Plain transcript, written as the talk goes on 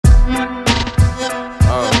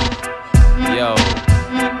Yo,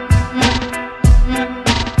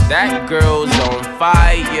 that girl's on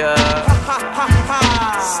fire.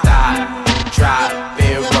 Stop, drop,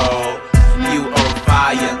 and roll. You on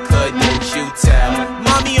fire, couldn't you tell?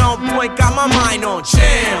 Mommy on point, got my mind on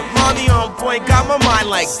jam. Mommy on point, got my mind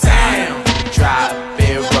like damn. Drop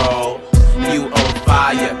and roll. You on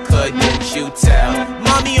fire, couldn't you tell?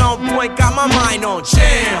 Mommy on point, got my mind on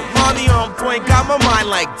jam. Mommy on point, got my mind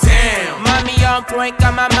like damn. Mommy on point,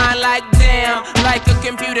 got my mind like damn. Like a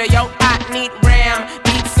computer, yo, I need RAM.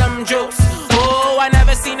 Need some juice. Oh, I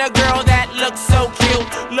never seen a girl that looks so cute.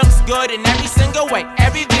 Looks good in every single way,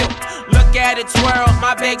 every view. Look at it twirl,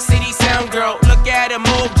 my big city sound girl. Look at it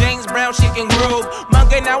move, James Brown, she can groove.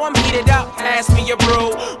 Munga, now I'm heated up, pass me a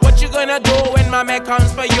brew. What you gonna do when my man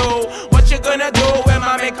comes for you? What you gonna do when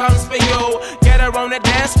my man comes for you? Get her on the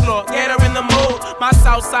dance floor, get her in the mood. My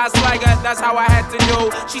Southside swagger, that's how I had to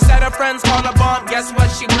do. She said her friends called her bomb, guess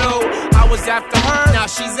what she blew? I was after her, now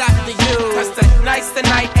she's after you. Cause tonight's the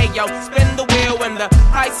night, ayo, spin the wheel. When the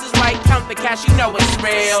price is right, count the cash, you know it's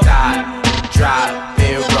real. Stop, drop,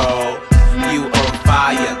 and roll. You on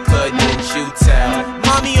fire, couldn't you tell?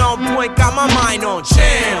 Mommy on point, got my mind on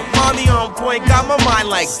jam. Mommy on point, got my mind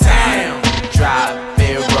like damn. Drop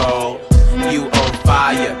and roll. You on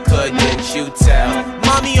fire, couldn't you tell?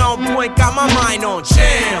 Mommy on point, got my mind on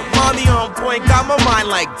jam. Mommy on point, got my mind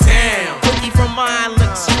like damn. Cookie from mine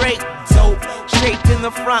looks straight dope. Shaped in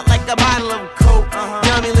the front like a bottle of Coke.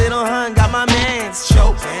 Yummy little hun, got my man's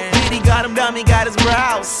choke. Diddy got him dummy, got his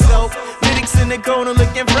brow soap. Lyrics in the corner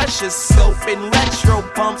looking fresh as soap. And retro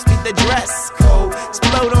pumps beat the dress code.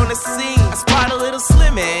 Explode on the scene, I spot a little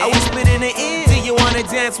slimmy. I whispered in the ear, do you wanna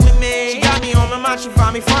dance with me? She got me on my mind, she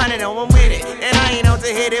find me fine and I'm with it. And I ain't out to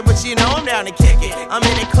hit it, but you know I'm down to kick it. I'm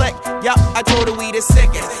in it click, yup, I told her we the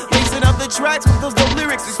sickest. Mixing up the tracks with those dope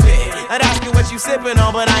lyrics to spit. I'd ask you what you sipping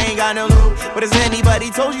on, but I ain't got no loot. But has anybody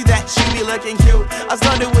told you that she be looking cute? I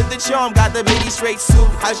started with the charm, got the bitty straight swoop.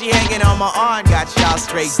 How she hanging on my arm, got y'all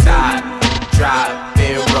straight. Stop, drop,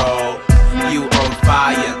 and roll. You on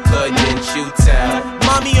fire, couldn't you tell?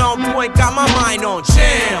 Mommy on point, got my mind on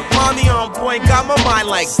jam. Mommy on point, got my mind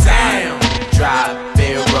like damn. Drop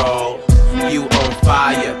and roll. You on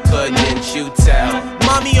fire, couldn't you tell?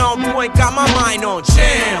 Mommy on point, got my mind on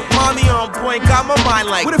jam. Mommy on point, got my mind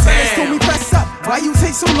like What if fellas told damn. me press up? Why you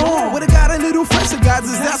take so long? Would've got a little fresher, guys,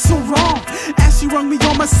 is that so wrong? And she rung me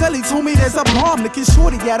on my celly, told me there's a bomb looking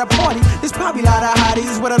shorty at a party. There's probably a lot of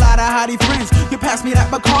hotties with a lot of hottie friends. You pass me that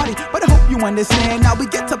Bacardi, but I hope you understand. Now we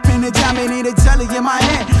get up in the jam and need a jelly in my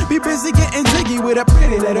hand. Be busy getting jiggy with a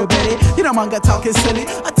pretty little bitty. You know manga talking silly.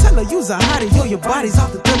 I tell her you's a hottie, yo, your body's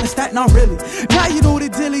off the thermostat, not really. Now you know the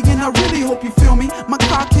dilly and I really hope you feel me. My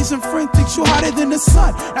Caucasian friend thinks you hotter than the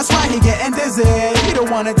sun. That's why he getting dizzy. He don't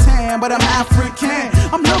want a tan, but I'm African.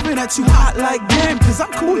 I'm loving that you hot like damn, cause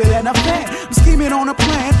I'm cooler than a fan. I'm scheming on a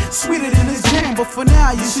plan, sweeter than this jam. But for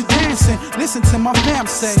now you should dance and listen to my fam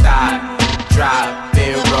say. Stop, drop,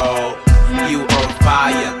 and roll. You on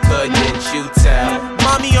fire, couldn't you tell?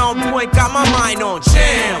 Mommy on point, got my mind on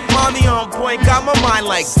jam. Mommy on point, got my mind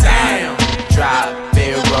like damn. Drop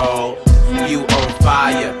and roll. You on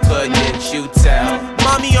fire, couldn't you tell?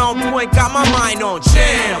 Mommy on point, got my mind on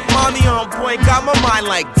jam. Mommy on point, got my mind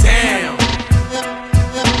like damn.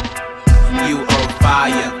 You on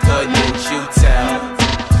fire, couldn't you tell?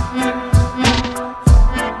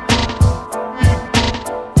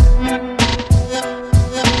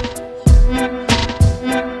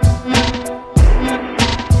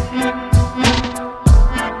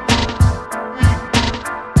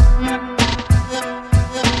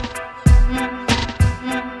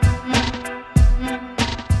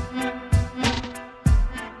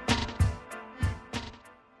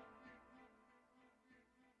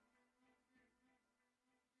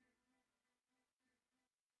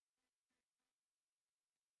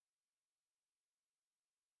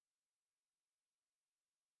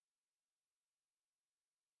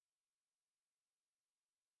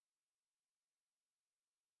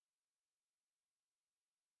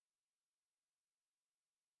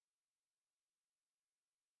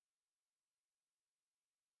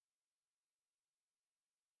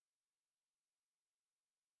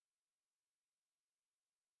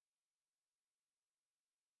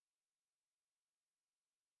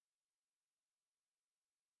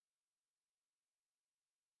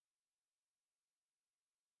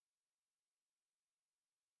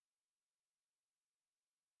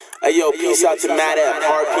 Hey yo, peace out to Matt F,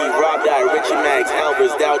 RP, Rob Dye, Richie Maggs,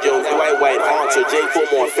 Elvis, Dow Jones, Dwight White, Haunter, Jay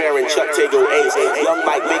Fulmore, Farron, Chuck Tago, Ace, Young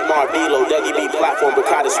Mike, Big Mar, D-Lo, Dougie B, Platform,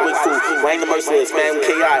 Bacata, Swig Food, Wayne the Merciless, Man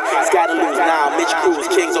K.I., Scott Lose, Now, Mitch Cruz,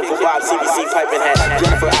 Kings, Uncle Bob, CBC, Piping Hat,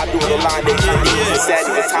 Jennifer, Abdul, the Line, Day, the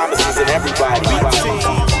Sadie, the Thomases, and everybody.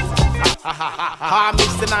 Hi,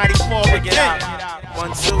 Mr. 94, check it out.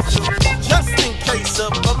 1, 2, 2. Just in case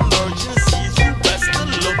of emergencies, you best to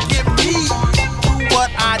look at me. What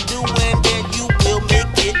I do and then you will make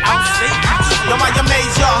it out safe. Yo, my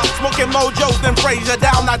major, smoking mojos, then Fraser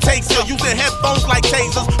down, I taste ya. Using headphones like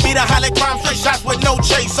tasers, beat a highlight crime, straight shots with no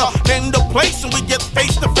chaser. Then the place and we get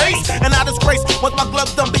face to face. And I disgrace, once my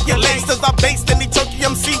gloves done being laced, as I based any turkey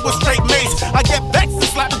MC with straight mace. I get vexed and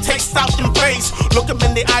slap the taste out in face. Look him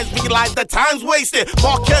in the eyes, realize the time's wasted.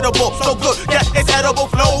 Marketable, so good, yeah, it's edible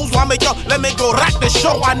flows. Why make up, let me go rock the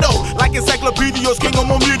show. I know, like encyclopedias, king of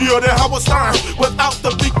my media, then Howard Stern. Without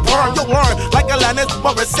the big perm, you'll learn like Alanis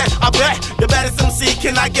Morissette. I bet the baddest MC,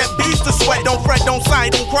 can I get beats to sweat? Don't fret, don't sigh,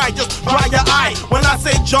 don't cry, just dry your eye. When I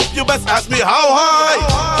say jump, you best ask me how high.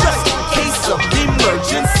 Just in case of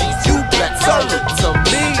emergencies, you better look to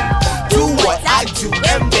me. Do what I do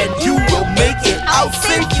and then you will make it out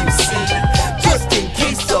safe, you see. Just in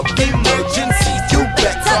case of emergencies, you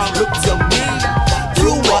better look to me.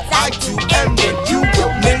 Do what I do and then you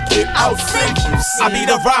will make it out safe, you see. I be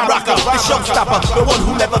the rhyme rocker, the showstopper, the one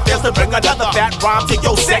who never fails to bring another fat rhyme to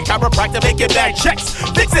your set. Chiropractor making bad checks,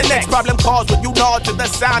 fixing next problem caused when you nod to the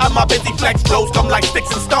sound of my busy flex. Flows come like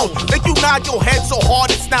sticks and stones, make you nod your head so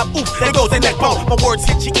hard it snap. Oof, there goes the neck bone. My words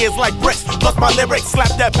hit your ears like bricks, plus my lyrics slap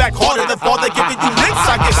that back harder than father giving you licks.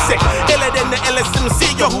 I get sick, iller than the illest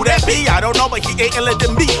MC. Yo, who that be? I don't know, but he ain't iller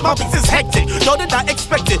than me. My beats is hectic, yo, did not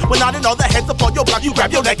expect it. When I didn't know the heads up on your block, you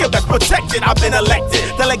grab your neck and best protected. I've been elected,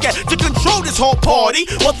 delegate to control this whole party.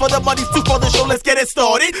 One for the money, two for the show, let's get it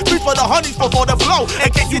started. Three for the honeys, four for the flow.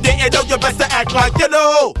 In case you didn't know, you best to act like you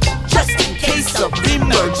know. Just in case of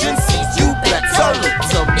emergencies, you better look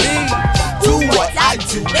to me. Do what I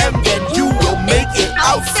do and then you will make it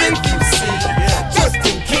out safe, you see. Just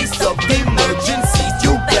in case of emergencies,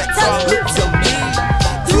 you better look to me.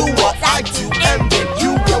 Do what I do and then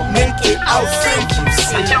you will make it out safe, you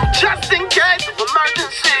see. Yo, just in case of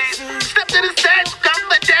emergencies, step to the stage,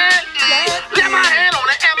 confidently. Lay my hand on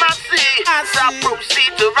the MIC, as I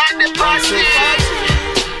proceed to rock the party.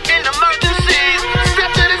 In emergencies,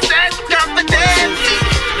 step to the stage, confidently.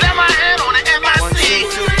 Lay my hand on the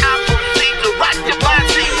MIC, I proceed to rock the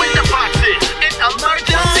party with the party. In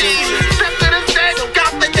emergencies, step to the stage,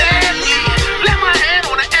 confidently. Lay my hand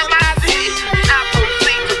on the MIC, I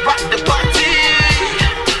proceed to rock the party.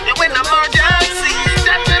 In emergencies,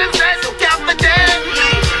 step to the stage,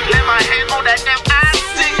 confidently. Lay my hand on that MIC.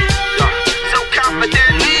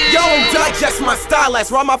 Digest my style,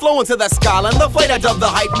 let's run my flow into the sky. And the flight of the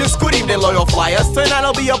hypeness. Good evening, loyal flyers. Tonight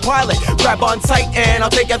I'll be a pilot. Grab on tight and I'll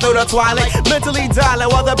take you through the twilight. Mentally dialing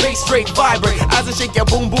while the bass straight vibrate. As I shake your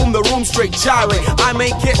boom boom, the room straight gyrate. I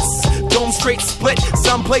make hits, dome straight split.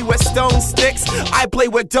 Some play with stone sticks. I play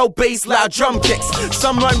with dope bass, loud drum kicks.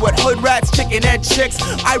 Some run with hood rats, chicken head chicks.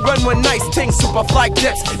 I run with nice ting, super fly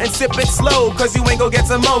dips. And sip it slow, cause you ain't gon' get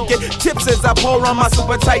some more. Get tips as I pour on my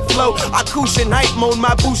super tight flow. I cushion hype mode,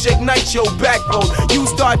 my boosh ignite your backbone. You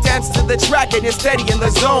start dancing to the track and you're steady in the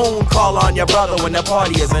zone. Call on your brother when the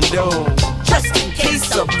party is in doom. Just in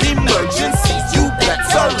case of emergencies, you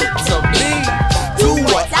better look to me. Do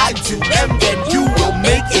what I do and then you will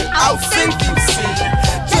make it out safe, you see.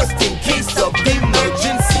 Just in case of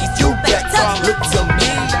emergencies, you better look to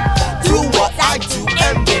me. Do what I do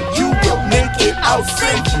and then you will make it out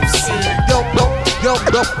safe, you see. Yo,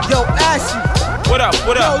 Ashy. What up,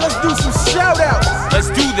 what Yo, up? let's do some shout outs. Let's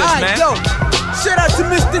do this, man. Yo, shout out to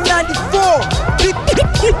Mr. 94. B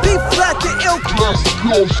flat to Ilk.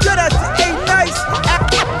 Shout out to A Nice.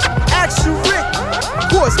 Action Rick. Of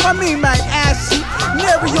course, my main man Ashy.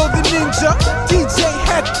 Nerio the Ninja. DJ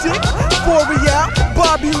Hectic. Boreal.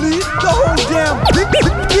 Bobby Lee. The whole damn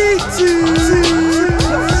BT.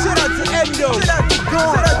 Shout out to Endo. Shout out to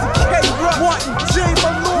Gone. Shout out to K-Rock. Martin J.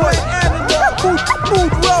 Malloy.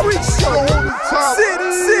 Mood Rory Show.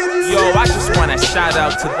 City. Yo, I just wanna shout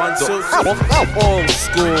out to the old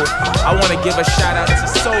school. I wanna give a shout out to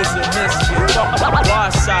Souls of Mischief,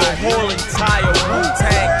 Warside, whole entire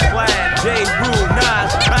Wu-Tang Clan, J. Rue,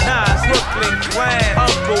 Nas, Brooklyn Clan,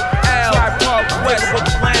 Uncle L, Tri-Park Westwood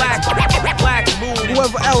Clan, Black Moon,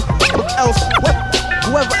 whoever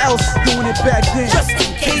else doing it back then. Just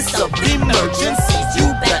in case of emergencies, you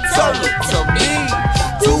better look to me.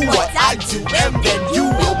 Do what I do and then you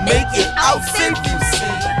will make it out safe, you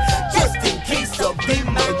see. Just in case of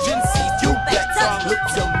emergencies, you better look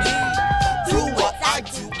to me.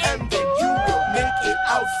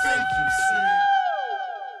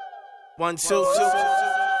 1, 2,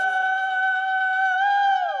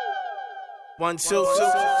 1, 2, 2.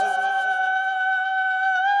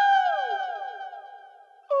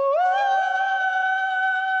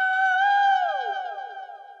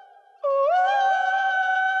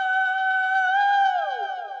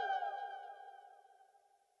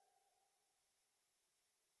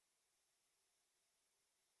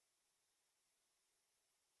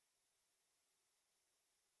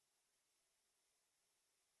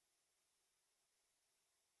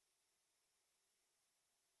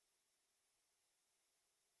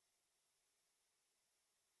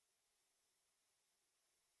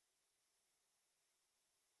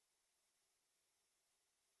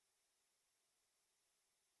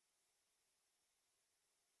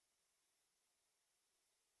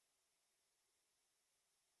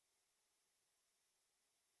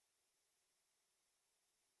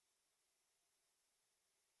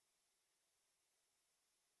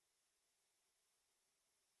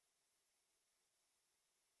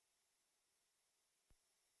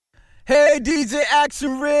 Hey, DJ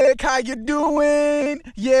Action Rick, how you doing?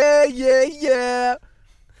 Yeah, yeah, yeah.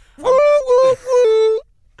 Woo, woo, woo.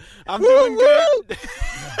 I'm doing good.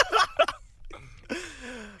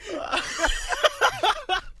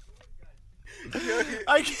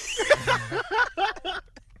 I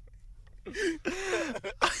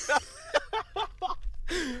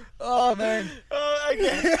Oh, man. I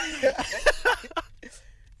can't.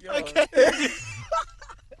 I can't.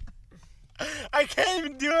 I can't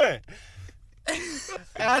even do it.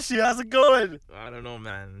 Ashley, how's it going? I don't know,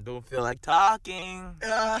 man. Don't feel like talking.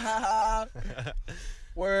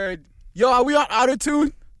 Word. Yo, are we on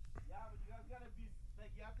auto-tune? Yeah, but you guys gotta be, like,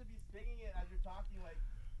 you have to be singing it as you're talking,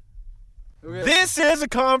 like. This is a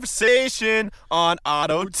conversation on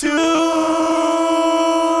auto-tune.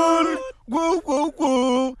 Woo, woo,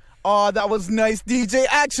 woo. Oh, that was nice, DJ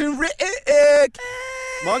Action Rick.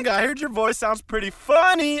 Munga, I heard your voice sounds pretty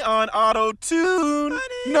funny on auto-tune.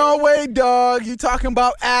 No way, dog. You talking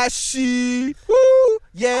about Ashy. Woo.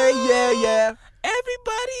 Yeah, yeah, yeah.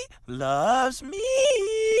 Everybody loves me.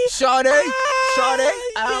 Shawty.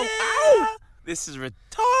 Ow, ow. This is retarded.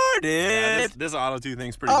 Yeah, this auto-tune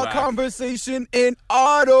thing's pretty Our loud. conversation in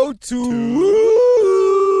auto-tune.